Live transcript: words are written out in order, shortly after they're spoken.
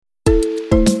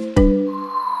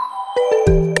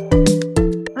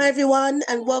everyone,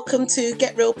 and welcome to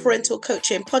Get Real Parental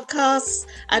Coaching Podcast.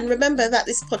 And remember that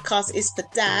this podcast is for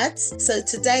dads. So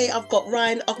today I've got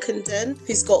Ryan Ockenden,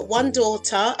 who's got one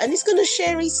daughter, and he's going to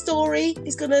share his story.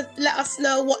 He's going to let us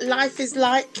know what life is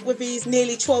like with his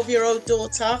nearly 12-year-old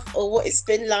daughter, or what it's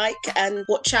been like and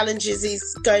what challenges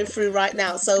he's going through right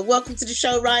now. So welcome to the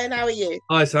show, Ryan. How are you?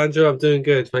 Hi, Sandra. I'm doing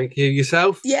good. Thank you.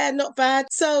 Yourself? Yeah, not bad.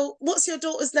 So what's your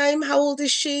daughter's name? How old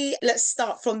is she? Let's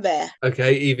start from there.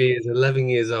 Okay, Evie is 11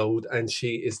 years old and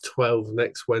she is 12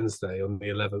 next Wednesday on the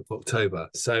 11th of October.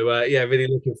 So, really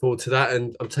looking forward to that.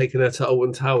 And I'm taking her to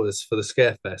Alton Towers for the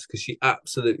Scarefest because she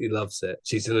absolutely loves it.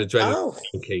 She's an adrenaline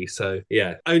junkie. So,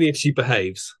 yeah, only if she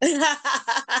behaves.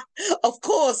 Of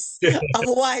course.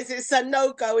 Otherwise, it's a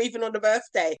no-go even on the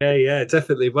birthday. Yeah,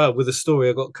 definitely. Well, with the story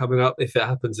I've got coming up, if it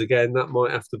happens again, that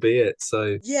might have to be it.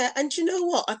 So, yeah, and you know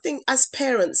what? I think as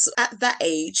parents at that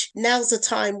age, now's the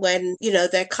time when,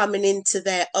 they're coming into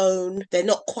their own. They're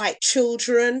not quite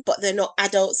children, but they're not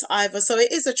adults either. So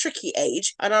it is a tricky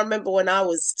age. And I remember when I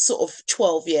was sort of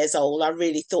 12 years old, I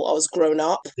really thought I was grown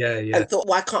up. Yeah. And thought,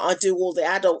 why can't I do all the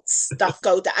adult stuff,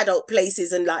 go to adult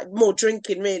places and like more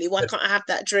drinking, really? Why can't I have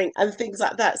that drink and things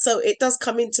like that? So it does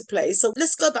come into play. So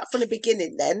let's go back from the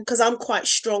beginning then, because I'm quite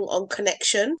strong on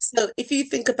connection. So if you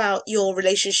think about your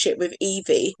relationship with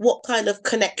Evie, what kind of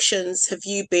connections have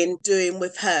you been doing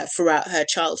with her throughout her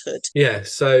childhood? Yeah,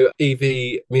 so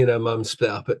Evie, me and her mum split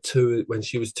up at 2 when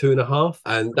she was 2.5,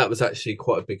 and that was actually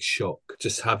quite a big shock,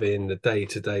 just having the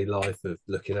day-to-day life of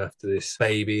looking after this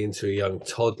baby into a young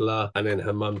toddler, and then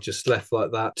her mum just left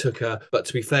like that, took her. But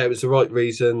to be fair, it was the right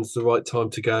reasons, the right time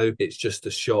to go. It's just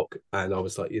a shock, and I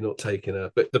was like, you're not taking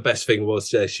her. But the best thing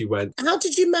was, yeah, she went. How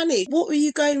did you manage? What were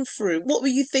you going through? What were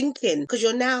you thinking? Because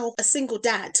you're now a single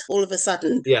dad all of a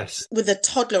sudden. Yes. With a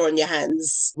toddler on your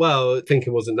hands. Well,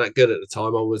 thinking wasn't that good at the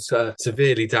time. I was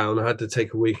severely down. I had to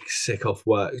take a week sick off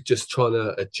work, just trying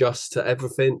to adjust to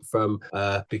everything from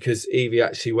because Evie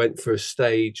actually went for a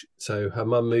stage. So her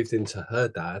mum moved into her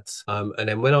dad's. And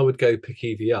then when I would go pick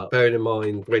Evie up, bearing in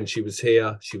mind when she was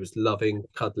here, she was loving,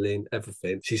 cuddling,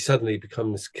 everything. She suddenly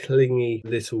became this clingy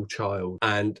little child.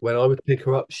 And when I would pick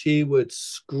her up, she would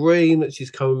scream that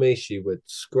she's coming with me. She would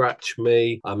scratch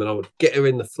me. And I would get her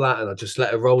in the flat and I'd just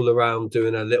let her roll around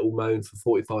doing her little moan for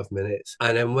 45 minutes.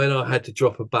 And then when I had to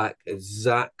drop her back,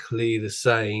 exactly the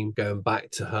same, going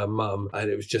back to her mum. And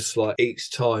it was just like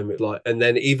each time, and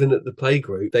then even at the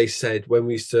playgroup, they said when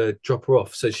we used to drop her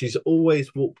off, so she's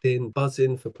always walked in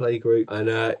buzzing for playgroup.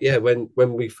 And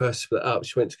when we first split up,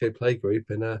 she went to go playgroup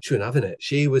and she wasn't having it.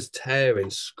 She was tearing,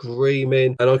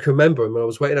 screaming. And I can remember when I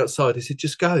was waiting outside, he said,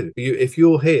 just go. If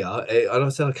you're here, and I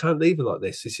said, I can't leave her like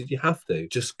this. He said, you have to,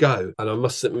 just go. And I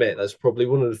must admit, that's probably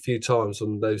one of the few times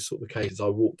on those sort of occasions I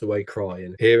walked away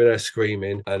crying, hearing her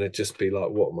screaming, and it'd just be like,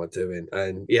 what am I doing?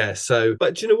 And yeah, so,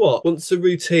 but do you know what? Once the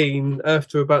routine,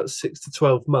 after about 6 to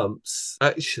 12 months,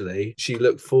 actually, she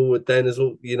looked forward then as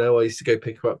well. I used to go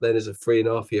pick her up then as a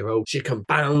 3.5-year-old. She'd come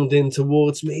bounding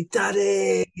towards me,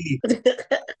 Daddy.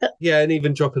 Yeah, and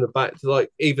even dropping her back to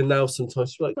like, even now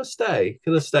sometimes she's like,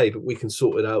 can I stay? But we can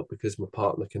sort it out because my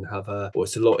partner can have her, or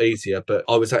it's a lot easier. But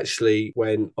I was actually,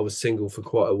 when I was single for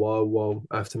quite a while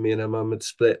after me and her mum had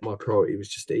split, my priority was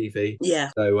just Evie.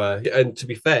 Yeah. So, and to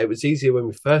be fair, it was easier when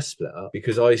we first split up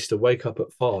because I used to wake up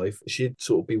at 5. She'd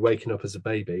sort of be waking up as a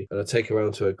baby and I'd take her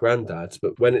around to her granddad's.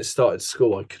 But when it started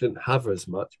school, I couldn't have her as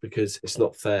much because it's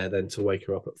not fair then to wake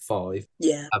her up at 5.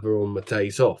 Yeah. Have her on my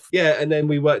days off. Yeah, and then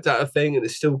we worked out a thing and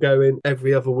it's still going.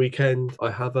 Every other weekend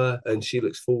I have her and she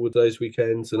looks forward to those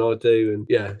weekends and I do. And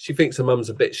yeah, she thinks her mum's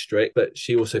a bit strict, but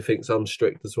she also thinks I'm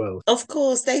strict as well. Of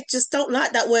course, they just don't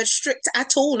like that word strict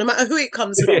at all, no matter who it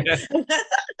comes from. Yeah.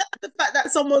 The fact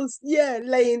that someone's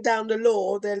laying down the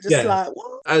law, they're just like,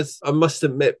 what? As I must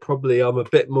admit, probably I'm a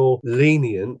bit more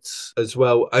lenient as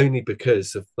well, only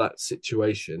because of that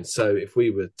situation. So if we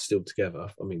were still together,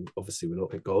 I mean, obviously we're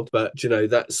not, thank God, but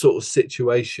that sort of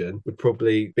situation would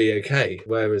probably be okay.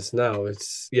 Whereas now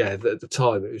it's, at the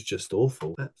time it was just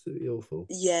awful, absolutely awful.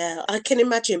 Yeah, I can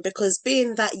imagine, because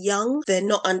being that young, they're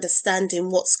not understanding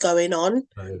what's going on.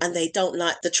 No. And they don't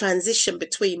like the transition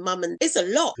between mum and it's a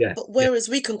lot. Yeah. But whereas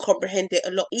we can comprehend it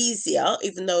a lot easier,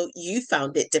 even though you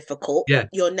found it difficult,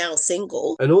 you're now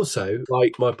single. And also,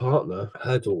 like my partner,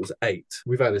 her daughter's 8.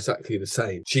 We've had exactly the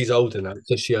same. She's older now,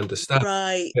 so she understands.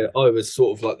 Right. I was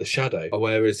sort of like the shadow,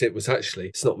 whereas it was actually,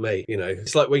 it's not me,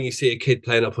 It's like when you see a kid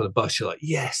playing up on a bus, you're like,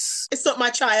 yes. It's not my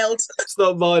child. It's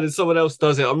not mine and someone else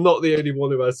does it. I'm not the only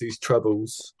one who has these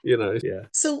troubles, yeah.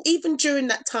 So even during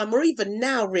that time, or even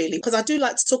now really, because I do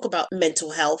like to talk about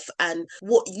mental health and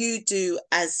what you do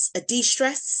as a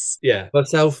de-stress. Yeah,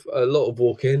 myself, a lot of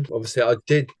walking. Obviously, I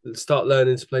did start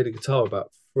learning to play the guitar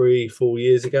about 3-4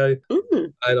 years ago.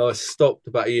 Mm. And I stopped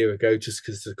about a year ago just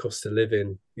because the cost of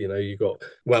living, you got,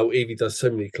 well, Evie does so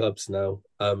many clubs now.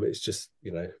 It's just,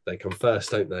 they come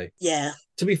first, don't they? Yeah.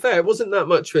 To be fair, it wasn't that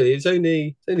much really. It's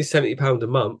only £70 a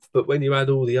month, but when you add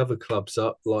all the other clubs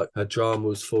up, like her drama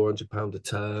was £400 a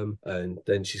term, and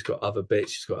then she's got other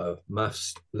bits. She's got her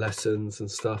maths lessons and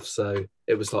stuff. So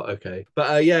it was like okay,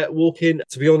 but yeah, walking.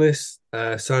 To be honest,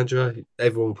 Sandra,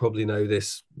 everyone probably know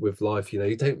this with life.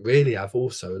 You don't really have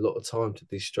also a lot of time to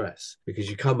de-stress because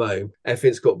you come home,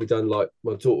 everything's got to be done. Like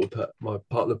my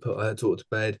partner put her daughter to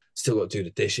bed, still got to do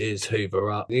the dishes, hoover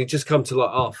up. And you just come to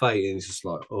like 8:30, and it's just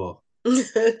like oh.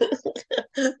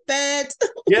 Bed.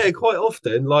 Yeah, quite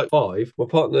often, like 5, my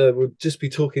partner would just be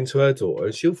talking to her daughter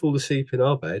and she'll fall asleep in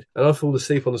our bed and I fall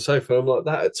asleep on the sofa. And I'm like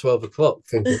that at 12 o'clock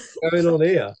thinking, what's going on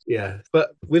here? Yeah.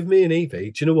 But with me and Evie,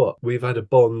 do you know what? We've had a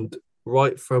bond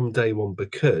right from day one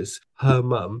because her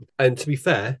mum, and to be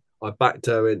fair, I backed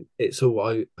her and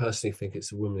I personally think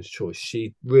it's a woman's choice.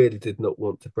 She really did not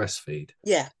want to breastfeed.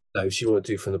 Yeah. No, she wanted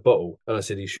to do from the bottle. And I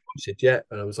said, you sure? She said, yeah.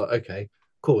 And I was like, okay.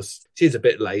 Course, she's a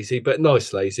bit lazy, but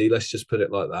nice lazy. Let's just put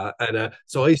it like that. And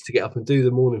so I used to get up and do the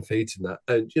morning feeds and that.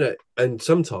 And and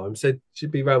sometimes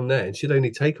she'd be around there, and she'd only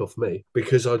take off me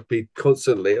because I'd be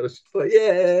constantly. I was just like,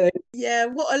 yeah, yeah.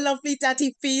 What a lovely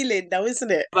daddy feeling, though, isn't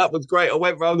it? that was great. I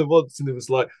went round there once, and there was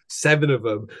like 7 of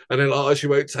them, and they're like, oh, she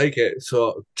won't take it. So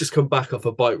I just come back off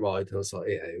a bike ride, and I was like,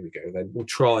 yeah, here we go. Then we'll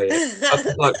try it. I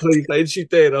was like, please, and she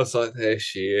did. I was like, there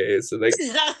she is, and they.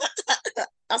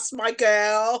 That's my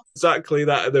girl. Exactly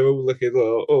that. And they're all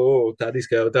looking, daddy's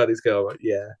girl, daddy's girl. I'm like,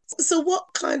 yeah. So what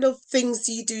kind of things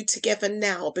do you do together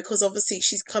now? Because obviously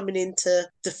she's coming into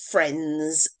the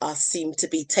friends seem to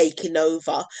be taking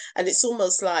over. And it's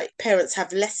almost like parents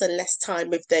have less and less time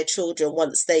with their children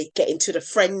once they get into the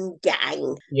friend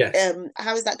gang. Yes.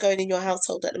 How is that going in your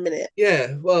household at the minute?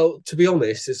 Yeah, well, to be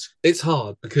honest, it's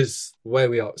hard because where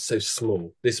we are, it's so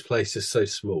small. This place is so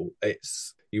small.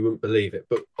 You wouldn't believe it.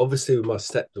 But obviously with my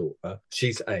stepdaughter,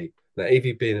 she's 8. Now,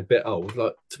 Evie being a bit old,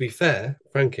 like, to be fair,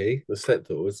 Frankie, the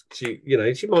stepdaughter,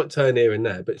 she might turn here and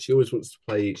there, but she always wants to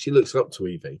play. She looks up to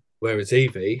Evie. Whereas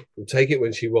Evie will take it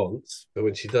when she wants, but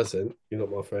when she doesn't, you're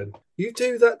not my friend. You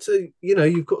do that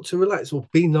you've got to relax or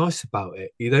be nice about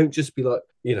it. You don't just be like,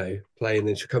 playing,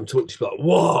 then she'll come talk to you like,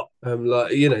 what?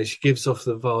 She gives off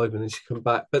the vibe and then she come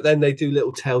back. But then they do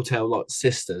little telltale like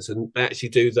sisters and they actually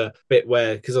do the bit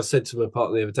where, because I said to my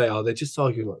partner the other day, they're just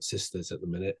arguing like sisters at the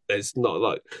minute. It's not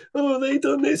like, oh, they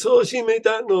done this or she made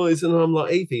that noise. And I'm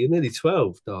like, Evie, you're nearly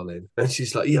 12, darling. And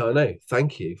she's like, yeah, I know.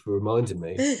 Thank you for reminding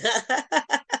me.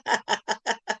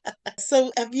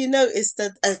 So have you noticed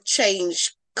a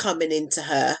change coming into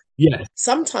her? Yeah.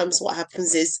 Sometimes what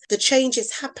happens is the change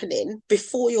is happening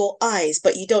before your eyes,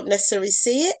 but you don't necessarily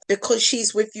see it because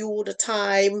she's with you all the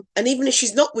time. And even if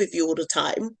she's not with you all the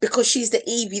time, because she's the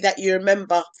Evie that you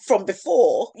remember from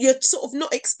before, you're sort of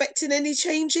not expecting any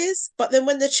changes. But then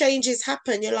when the changes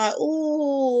happen, you're like,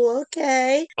 oh,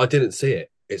 okay. I didn't see it.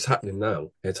 It's happening now.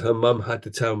 Her mum had to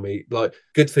tell me, like,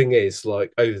 good thing is,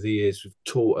 like, over the years, we've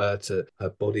taught her to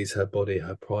her body's her body,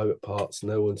 her private parts,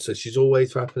 no one. So she's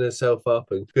always wrapping herself up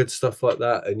and good stuff like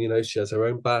that. And, she has her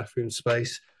own bathroom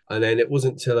space. And then it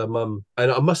wasn't till her mum,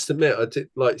 and I must admit, I did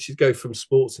like she'd go from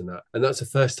sports and that. And that's the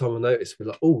first time I noticed, we're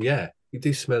like, oh, yeah, you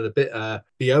do smell a bit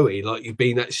BO-y, like you've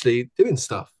been actually doing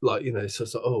stuff, like, so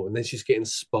it's like, oh, and then she's getting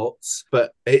spots,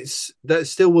 but that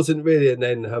still wasn't really. And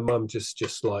then her mum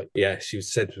just like, yeah, she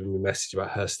sent me a message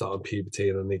about her starting puberty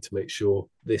and I need to make sure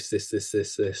this.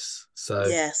 So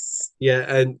yes, yeah.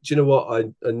 And do you know what?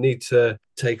 I need to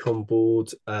take on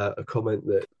board a comment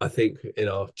that I think in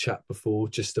our chat before,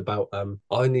 just about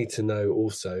I need to know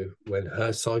also when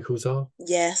her cycles are.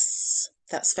 Yes.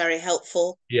 That's very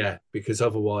helpful. Yeah, because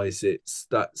otherwise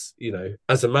that's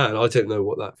as a man, I don't know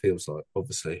what that feels like,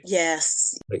 obviously.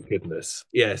 Yes. Thank goodness.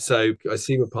 Yeah, so I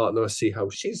see my partner, I see how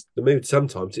she's the mood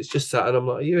sometimes. It's just that, and I'm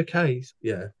like, are you okay?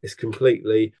 Yeah, it's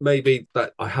completely, maybe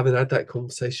that I haven't had that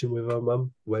conversation with her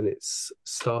mum when it's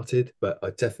started, but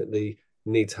I definitely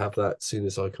need to have that as soon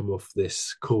as I come off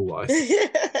this call.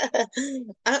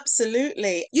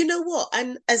 Absolutely. You know what?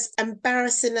 And as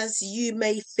embarrassing as you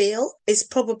may feel, it's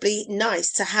probably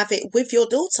nice to have it with your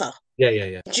daughter.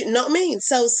 Yeah. Do you know what I mean?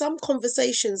 So some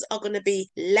conversations are going to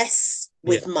be less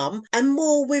with mum and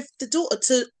more with the daughter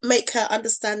to make her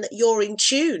understand that you're in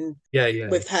tune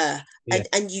with her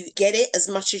and you get it as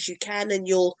much as you can and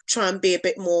you'll try and be a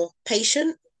bit more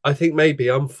patient. I think maybe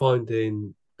I'm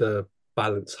finding the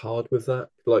balance hard with that.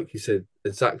 Like you said,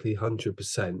 exactly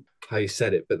 100% how you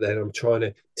said it. But then I'm trying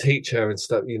to teach her and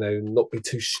stuff, not be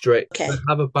too strict. Okay. But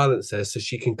have a balance there so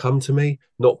she can come to me,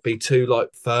 not be too like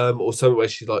firm or something where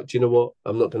she's like, do you know what?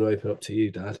 I'm not going to open up to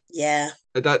you, Dad. Yeah.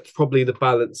 And that's probably the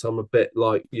balance I'm a bit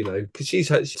like, because she's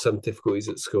had some difficulties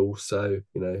at school. So,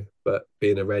 but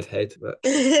being a redhead, but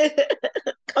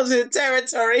Comes with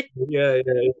territory. yeah,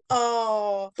 yeah.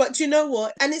 Oh, but you know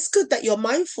what? And it's good that you're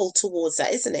mindful towards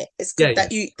that, isn't it? It's Yeah, good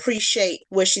that you appreciate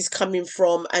where she's coming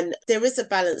from, and there is a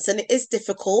balance, and it is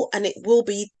difficult and it will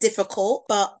be difficult,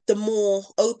 but the more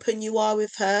open you are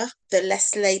with her, the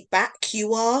less laid back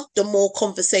you are, the more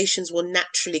conversations will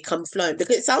naturally come flowing,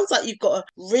 because it sounds like you've got a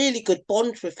really good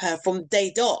bond with her from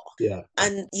day dot. yeah.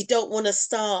 And you don't want to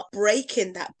start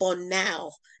breaking that bond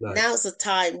now. No. Now's the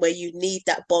time where you need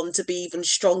that bond to be even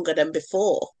stronger than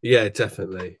before. Yeah,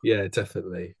 definitely. Yeah,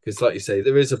 definitely. Because like you say,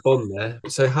 there is a bond there.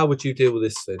 So how would you deal with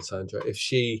this then, Sandra? If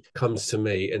she comes to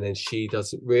me and then she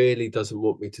doesn't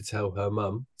want me to tell her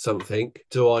mum something,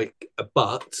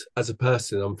 but as a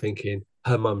person, I'm thinking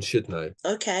her mum should know.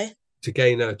 Okay. To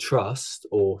gain her trust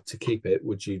or to keep it,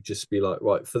 would you just be like,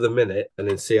 right, for the minute and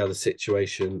then see how the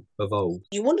situation evolves?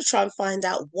 You want to try and find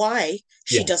out why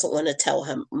she doesn't want to tell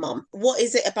her mum. What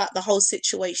is it about the whole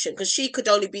situation? Because she could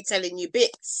only be telling you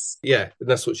bits. Yeah, and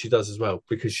that's what she does as well,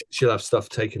 because she'll have stuff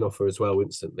taken off her as well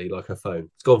instantly, like her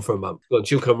phone. It's gone for a month.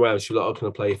 She'll come around, she'll be like, oh, can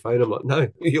I play your phone? I'm like, no,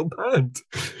 you're banned.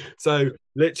 So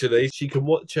literally, she can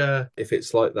watch her if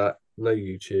it's like that, no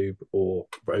YouTube or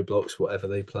Roblox, whatever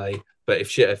they play. But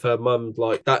if her mum,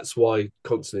 like, that's why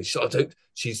constantly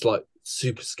she's like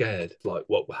super scared, like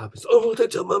what happens? Oh, don't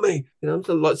tell mummy.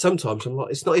 Like sometimes I'm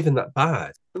like, it's not even that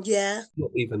bad. Yeah.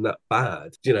 Not even that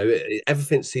bad.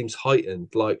 Everything seems heightened,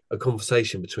 like a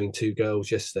conversation between two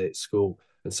girls yesterday at school.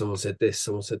 And someone said this,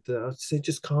 someone said that. I said,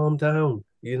 just calm down.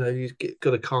 You've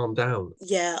got to calm down.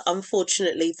 Yeah,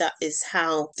 unfortunately, that is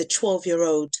how the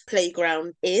 12-year-old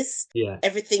playground is. Yeah.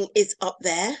 Everything is up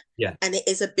there. Yeah. And it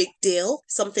is a big deal.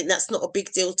 Something that's not a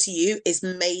big deal to you is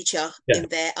major in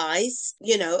their eyes.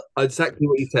 Exactly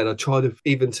what you said. I tried to,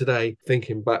 even today,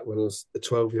 thinking back when I was a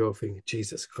 12-year-old, thinking,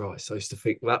 Jesus Christ, I used to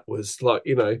think that was like,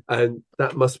 and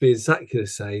that must be exactly the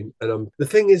same. And the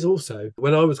thing is also,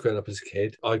 when I was growing up as a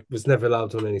kid, I was never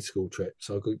allowed on any school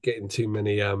trips. I got getting too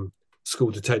many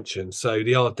school detention. So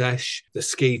the Ardèche, the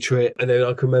ski trip. And then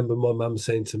I can remember my mum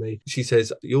saying to me, she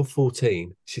says, you're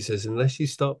 14. She says, unless you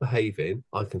start behaving,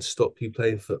 I can stop you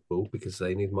playing football because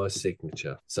they need my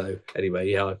signature. So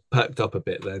anyway, I perked up a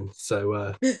bit then.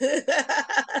 So maybe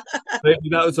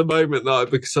that was a moment that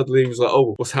I suddenly was like,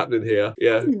 oh, what's happening here?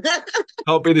 Yeah.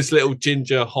 Can't be this little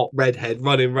ginger hot redhead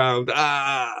running around.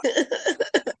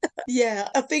 Yeah,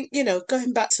 I think,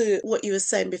 going back to what you were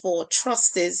saying before,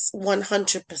 trust is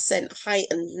 100%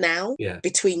 heightened now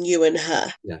between you and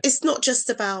her. Yeah. It's not just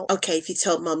about, okay, if you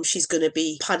tell mum she's going to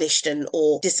be punished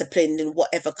or disciplined in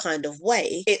whatever kind of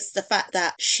way. It's the fact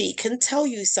that she can tell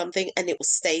you something and it will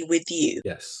stay with you.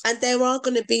 Yes. And there are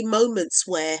going to be moments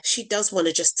where she does want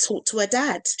to just talk to her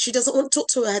dad. She doesn't want to talk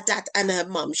to her dad and her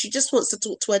mum. She just wants to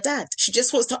talk to her dad. She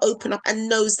just wants to open up and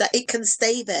knows that it can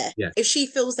stay there. Yeah. If she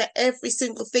feels that every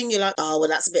single thing you're like, oh, well,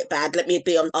 that's a bit bad. Let me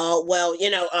be on. Oh, well,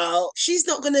 she's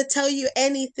not going to tell you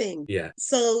anything. Yeah.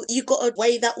 So you got to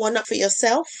weigh that one up for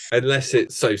yourself. Unless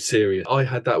it's so serious. I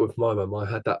had that with my mum. I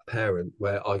had that parent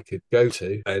where I could go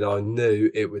to and I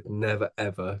knew it would never,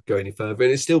 ever go any further. And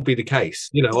it'd still be the case.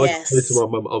 Yes. I could go to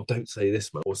my mum, oh, don't say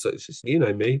this, mum. So it's just,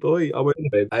 me, boy. I won't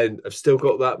live in. And I've still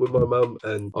got that with my mum.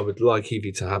 And I would like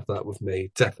Evie to have that with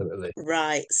me. Definitely.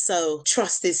 Right. So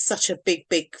trust is such a big,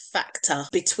 big factor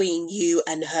between you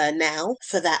and her now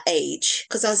for that age.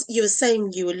 Because you were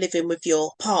saying you were living with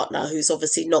your partner, who's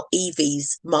obviously not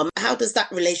Evie's mum. How does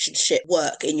that relationship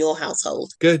work in your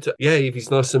household? Good. Yeah,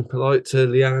 Evie's nice and polite to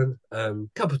Leanne. A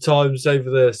couple of times over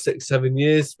the 6-7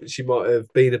 years, she might have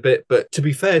been a bit, but to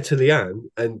be fair to Leanne,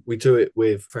 and we do it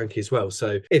with Frankie as well.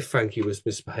 So if Frankie was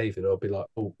misbehaving, I'll be like,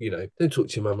 oh, don't talk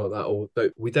to your mum like that, or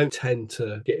we don't tend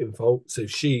to get involved. So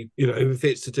she, if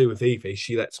it's to do with Evie,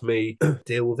 she lets me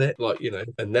deal with it,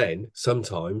 and then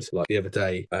sometimes, like the other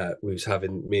day,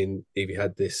 me and Evie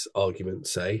had this argument,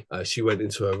 she went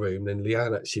into her room, then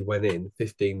Leanne actually went in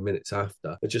 15 minutes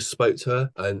after and just spoke to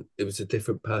her, and it was a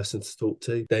different person to talk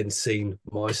to, then seen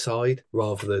my side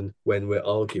rather than when we're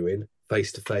arguing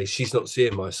face to face. She's not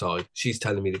seeing my side. She's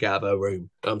telling me to get out of her room.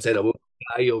 And I'm saying, I will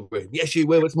get out of your room. Yes, you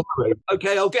will. It's my room.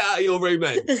 Okay, I'll get out of your room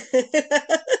then.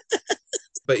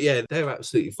 But yeah, they're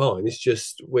absolutely fine. It's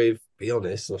just be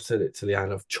honest, I've said it to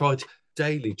Leanne, I've tried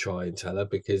daily try and tell her,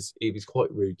 because Evie's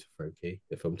quite rude to Frankie,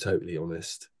 if I'm totally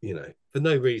honest, for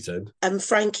no reason. And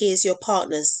Frankie is your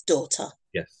partner's daughter?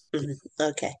 Yes.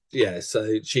 Okay. Yeah,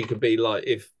 so she could be like,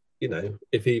 if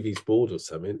Evie's bored or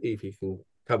something, Evie can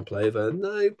come play with her,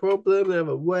 no problem. They have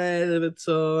a whale of a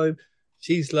time.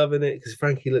 She's loving it because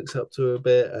Frankie looks up to her a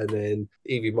bit, and then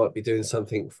Evie might be doing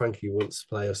something Frankie wants to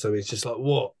play or something. It's just like,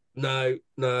 what? No,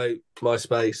 no, my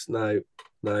space, no,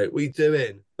 no, what are you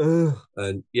doing? Ugh.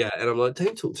 And yeah, and I'm like,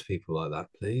 don't talk to people like that,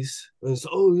 please. And it's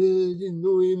like, oh yeah, you're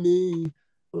annoying me.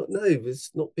 I'm like, no,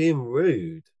 it's not being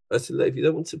rude. I said, look, if you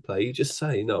don't want to play, you just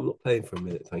say, no, I'm not playing for a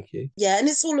minute, thank you. Yeah, and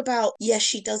it's all about, yes,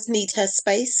 she does need her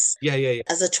space Yeah, yeah, yeah.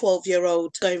 as a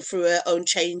 12-year-old going through her own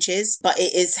changes, but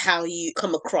it is how you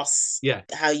come across, Yeah.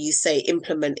 how you say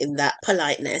implementing that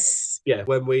politeness. Yeah,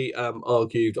 when we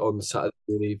argued on Saturday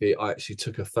with Evie, I actually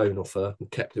took her phone off her and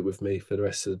kept it with me for the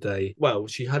rest of the day. Well,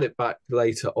 she had it back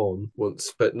later on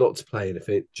once, but not to play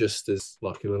anything, just as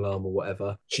like an alarm or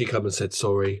whatever. She come and said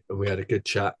sorry, and we had a good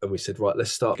chat, and we said, right,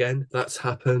 let's start again. That's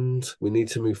happened. We need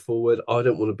to move forward. I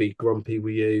don't want to be grumpy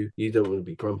with you. You don't want to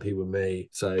be grumpy with me.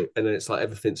 So, and then it's like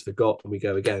everything's forgot, and we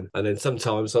go again. And then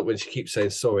sometimes, like when she keeps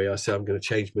saying sorry, I say I'm going to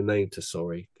change my name to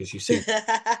sorry because you see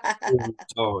all the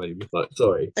time, like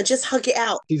sorry. And just hug it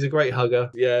out. She's a great hugger,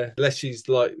 yeah. Unless she's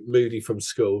like moody from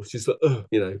school, she's like, oh,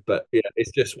 But yeah,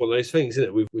 it's just one of those things,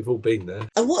 isn't it? We've all been there.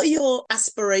 And what are your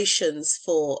aspirations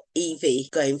for Evie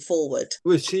going forward?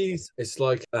 Well, it's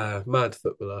like a mad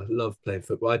footballer. Love playing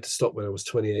football. I had to stop when I was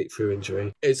 28 through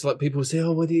injury. It's like people say,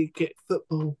 oh, where do you get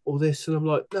football or this? And I'm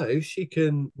like, no, she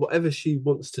can, whatever she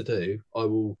wants to do, I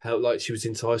will help. Like she was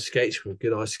into ice skate, she was a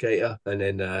good ice skater. And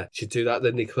then she'd do that.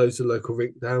 Then they closed the local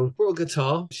rink down. Brought a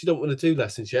guitar. She don't want to do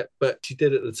lessons yet, but she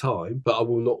did at the time. But I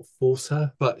will not force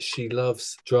her. But she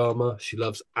loves drama. She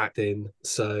loves acting.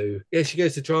 So yeah, she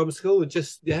goes to drama school and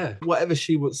just, yeah, whatever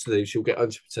she wants to do, she'll get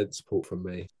 100% support from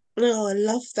me. No, I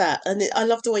love that. And I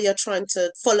love the way you're trying to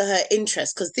follow her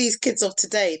interest because these kids of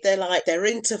today, they're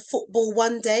into football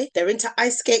one day, they're into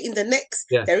ice skating the next,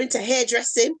 Yeah. They're into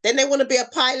hairdressing, then they want to be a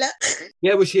pilot.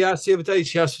 Yeah, well, she asked the other day,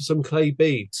 she asked for some clay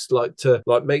beads, like to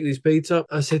like make these beads up.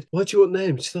 I said, why do you want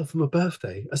them? She said, for my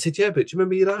birthday. I said, yeah, but do you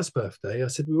remember your last birthday? I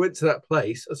said, we went to that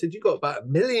place. I said, you got about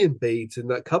 1 million beads in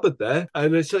that cupboard there.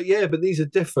 And she's like, yeah, but these are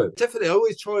different. Definitely, I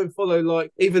always try and follow,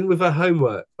 like, even with her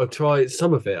homework, I try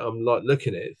some of it. I'm like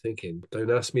looking at it thinking,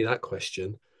 don't ask me that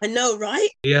question. I know, right?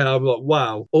 Yeah, I'm like,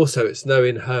 wow. Also, it's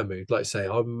knowing her mood. Like I say,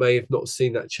 I may have not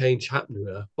seen that change happen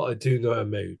to her, but I do know her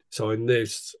mood. So I know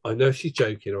if she's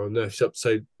joking or I know if she's up.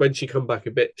 So when she come back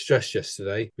a bit stressed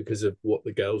yesterday because of what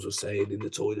the girls were saying in the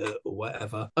toilet or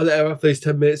whatever, I let her have those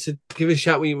 10 minutes and give her a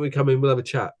shout when we come in, we'll have a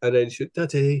chat. And then she went,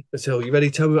 Daddy, I said, oh, you ready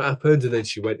to tell me what happened? And then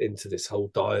she went into this whole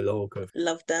dialogue of,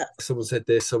 love that. Someone said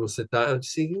this, someone said that. And I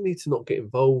just said, you need to not get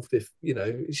involved if,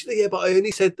 she said, yeah, but I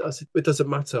said, it doesn't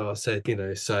matter. I said,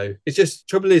 so it's just,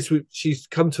 trouble is, she's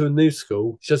come to a new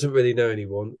school. She doesn't really know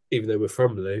anyone, even though we're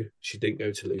from Lou. She didn't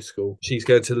go to Lou school. She's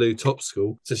going to Lou top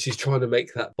school. So she's trying to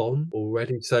make that bond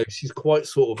already. So she's quite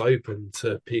sort of open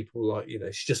to people like,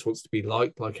 she just wants to be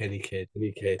liked like any kid.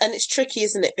 And it's tricky,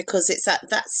 isn't it? Because it's at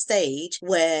that stage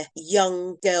where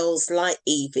young girls like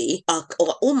Evie are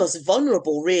almost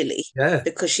vulnerable, really. Yeah.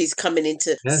 Because she's coming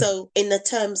into... Yeah. So in the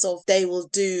terms of they will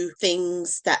do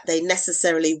things that they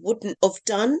necessarily wouldn't have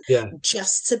done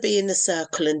just to be in the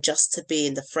circle and just to be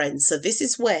in the friends. So this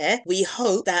is where we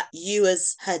hope that you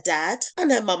as her dad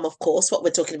and her mum, of course, what we're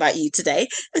talking about you today,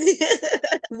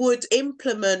 would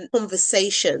implement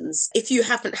conversations. If you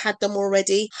haven't had them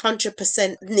already,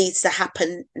 100% needs to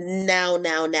happen now,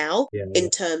 in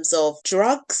terms of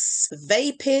drugs,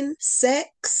 vaping,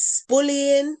 sex,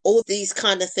 bullying, all these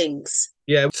kind of things.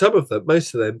 Yeah,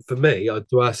 most of them, for me, I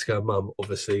do ask her mum,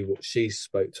 obviously, what she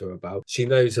spoke to her about. She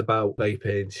knows about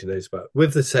vaping, she knows about...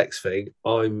 With the sex thing,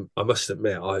 I must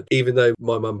admit, even though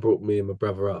my mum brought me and my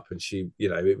brother up and she,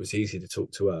 it was easy to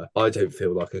talk to her, I don't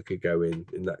feel like I could go in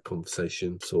that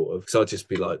conversation, sort of. So I'd just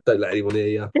be like, don't let anyone hear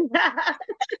you.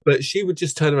 But she would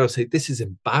just turn around and say, this is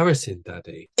embarrassing,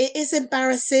 Daddy. It is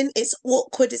embarrassing. It's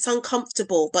awkward. It's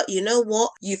uncomfortable. But you know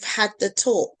what? You've had the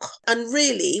talk. And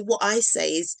really, what I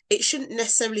say is it shouldn't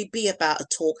necessarily be about a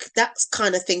talk. That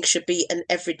kind of thing should be an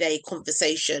everyday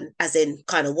conversation, as in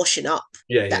kind of washing up.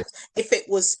 Yeah. If it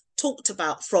was talked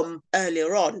about from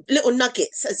earlier on, little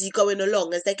nuggets as you going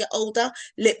along, as they get older,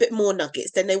 a little bit more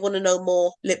nuggets. Then they want to know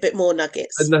more, a little bit more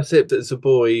nuggets. And that's it. As a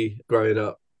boy growing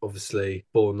up, obviously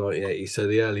born 1980, so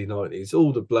the early 90s,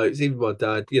 all the blokes, even my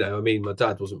dad, my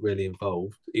dad wasn't really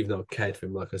involved, even though I cared for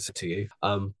him, like I said to you.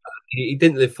 He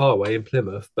didn't live far away in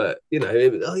Plymouth, but it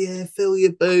was, oh yeah, fill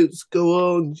your boots,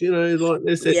 go on, like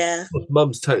this. Yeah.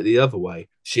 Mum's totally the other way.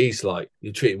 She's like,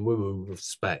 you're treating women with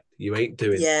respect. You ain't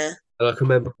doing And I can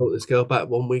remember I brought this girl back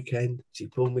one weekend. She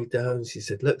pulled me down. She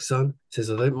said, "Look, son,"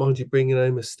 says, "I don't mind you bringing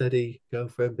home a steady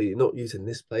girlfriend, but you're not using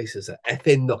this place as an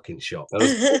effing knocking shop." And I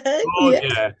was like, "Oh, Yeah.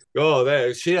 yeah. Oh,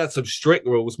 there." She had some strict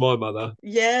rules, my mother.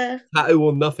 Yeah. Tattoo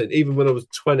or nothing. Even when I was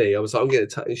 20, I was like, "I'm getting a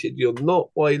tattoo." She said, "You're not.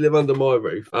 Why you live under my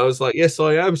roof?" I was like, "Yes,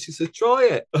 I am." She said,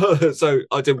 "Try it." So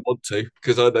I didn't want to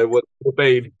because I know what it would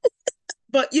be.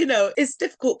 But it's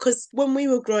difficult because when we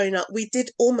were growing up, we did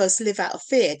almost live out of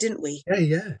fear, didn't we? Yeah,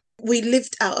 yeah. We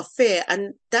lived out of fear,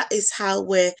 and that is how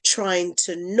we're trying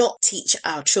to not teach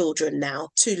our children now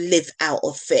to live out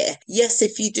of fear. Yes,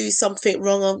 if you do something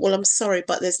wrong, well, I'm sorry,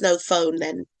 but there's no phone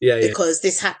then Yeah, yeah. because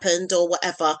this happened or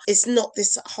whatever. It's not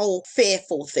this whole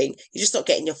fearful thing. You're just not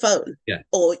getting your phone. Yeah.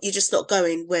 Or you're just not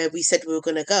going where we said we were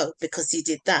going to go because you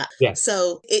did that. Yeah.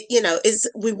 So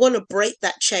we want to break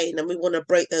that chain and we want to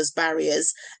break those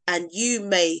barriers. And you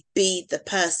may be the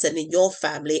person in your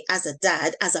family as a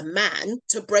dad, as a man,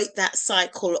 to break that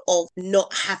cycle of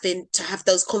not having to have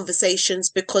those conversations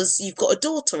because you've got a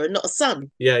daughter and not a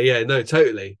son. Yeah, yeah, no,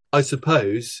 totally. I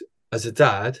suppose as a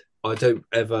dad, I don't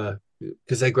ever,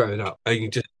 because they're growing up, and you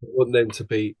just want them to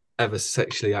be ever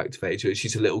sexually activated.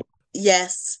 She's a little,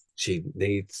 Yes. she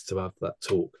needs to have that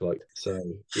talk, like so.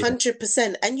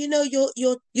 100%. And you're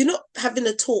not having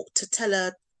a talk to tell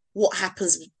her what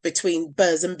happens between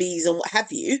birds and bees and what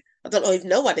have you. I don't even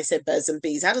know why they said birds and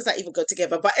bees. How does that even go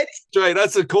together? But Jay,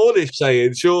 that's a Cornish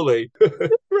saying, surely.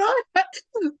 right.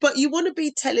 But you want to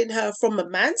be telling her from a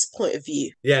man's point of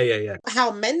view. Yeah, yeah, yeah.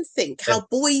 How men think, how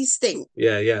boys think.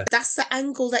 Yeah, yeah. That's the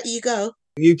angle that you go.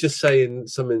 You just saying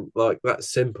something like that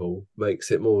simple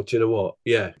makes it more, do you know what?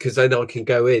 Yeah, because then I can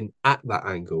go in at that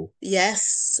angle.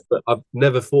 Yes. But I've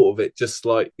never thought of it just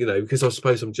like, because I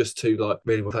suppose I'm just too like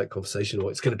really want that conversation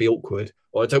or it's going to be awkward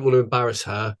or I don't want to embarrass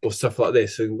her or stuff like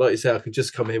this. And like you say, I can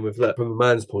just come in with, look, from a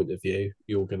man's point of view,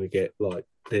 you're going to get like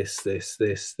this said.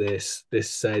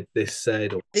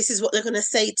 Or, this is what they're going to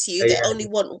say to you. They only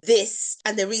want this.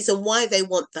 And the reason why they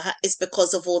want that is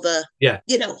because of all the,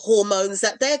 hormones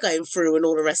that they're going through and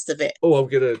all the rest of it. Oh, I'm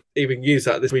going to even use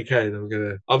that this weekend.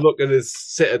 I'm not going to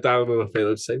sit her down on a thing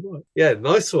and say, right, yeah,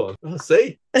 nice one. I'll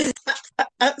see.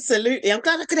 Absolutely. I'm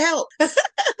glad I could help.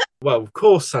 Well, of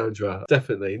course, Sandra,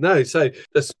 definitely. No, so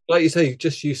that's, like you say,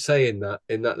 just you saying that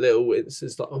in that little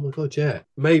instance, like, oh my God, yeah.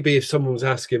 Maybe if someone was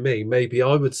asking me, maybe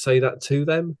I would say that to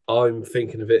them. I'm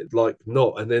thinking of it like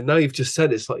not. And then now you've just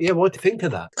said it's like, yeah, why'd you think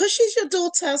of that? Because she's your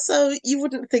daughter, so you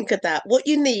wouldn't think of that. What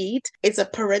you need is a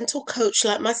parental coach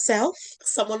like myself,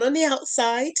 someone on the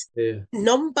outside,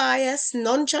 non-biased,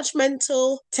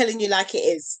 non-judgmental, telling you like it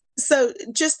is. So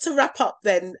just to wrap up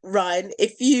then, Ryan,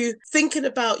 if you thinking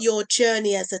about your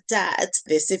journey as a dad,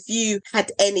 if you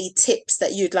had any tips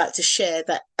that you'd like to share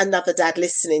that another dad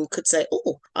listening could say,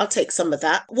 oh, I'll take some of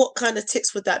that. What kind of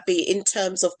tips would that be in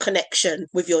terms of connection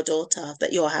with your daughter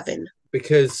that you're having?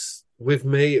 Because with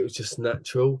me, it was just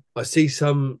natural. I see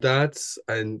some dads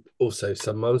and also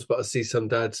some mums, but I see some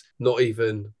dads not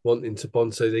even wanting to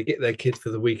bond. So they get their kid for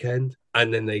the weekend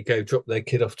and then they go drop their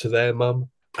kid off to their mum.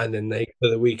 And then they for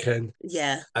the weekend.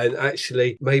 Yeah. And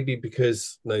actually, maybe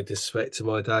because, no disrespect to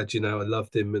my dad, I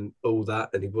loved him and all that,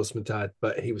 and he was my dad,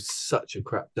 but he was such a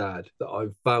crap dad that I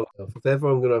vowed if ever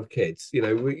I'm going to have kids,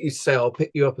 we used to say, I'll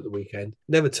pick you up at the weekend,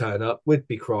 never turn up, we'd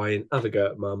be crying, have a go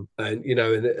at mum. And,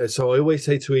 and so I always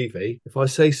say to Evie, if I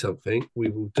say something,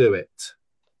 we will do it.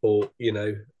 Or,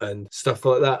 and stuff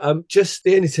like that. Just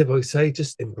the only tip I would say,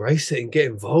 just embrace it and get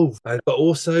involved. But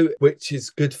also, which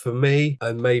is good for me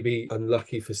and maybe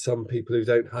unlucky for some people who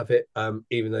don't have it,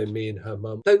 even though me and her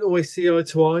mum don't always see eye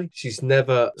to eye. She's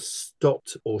never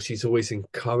stopped or she's always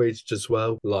encouraged as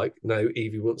well. Like, no,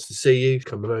 Evie wants to see you,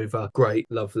 coming over. Great,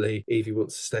 lovely. Evie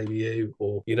wants to stay with you.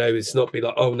 Or, it's not be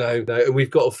like, oh, no. And we've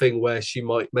got a thing where she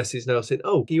might message now saying,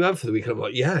 oh, can you have for the weekend? I'm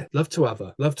like, yeah, love to have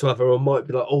her. Or I might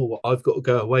be like, oh, I've got to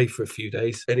go away for a few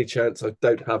days. Any chance I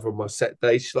don't have her on my set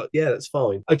day? She's like, yeah, that's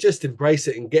fine. I just embrace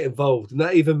it and get involved. And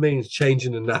that even means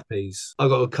changing the nappies. I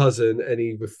got a cousin and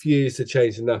he refused to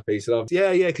change the nappies. And I'm,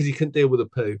 because he couldn't deal with the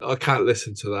poo. I can't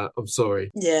listen to that. I'm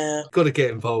sorry. Yeah. Got to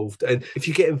get involved. And if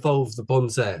you get involved, the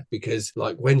bond's there. Because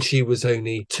like when she was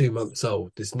only 2 months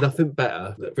old, there's nothing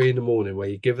better than 3 a.m. where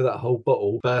you give her that whole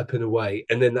bottle, burping away,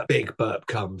 and then that big burp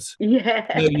comes. Yeah.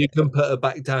 No, you can put her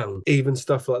back down. Even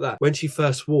stuff like that. When she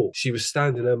first walked, she was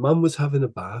standing and her mum was having a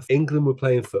bath. England were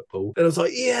playing football. And I was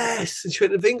like, yes. And she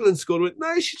went, if England scored, I went,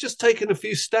 no, she's just taken a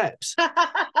few steps.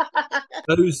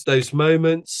 Those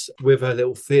moments with her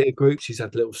little theatre group, she's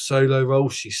had little solo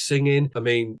roles, she's singing. I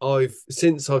mean,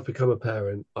 since I've become a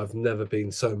parent, I've never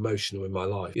been so emotional in my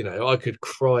life. You know, I could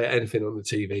cry at anything on the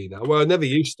TV now. Well, I never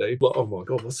used to, but oh my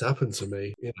God, what's happened to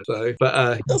me? You know, so,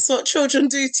 but that's what children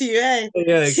do to you, eh?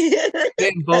 Yeah,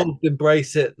 get involved,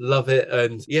 embrace it, love it,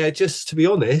 and yeah, just to be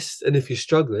honest, and if you're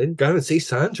struggling, go and see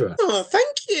Sandra. Oh, thank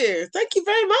you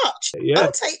very much. Yeah,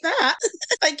 I'll take that.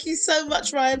 Thank you so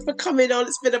much, Ryan, for coming on.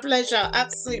 It's been a pleasure,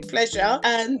 absolute pleasure.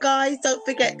 And guys, don't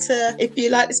forget to, if you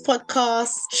like this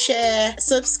podcast, share,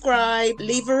 subscribe,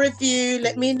 leave a review,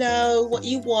 let me know what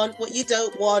you want, what you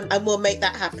don't want, and we'll make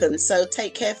that happen. So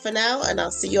take care for now, and I'll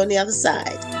see you on the other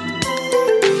side.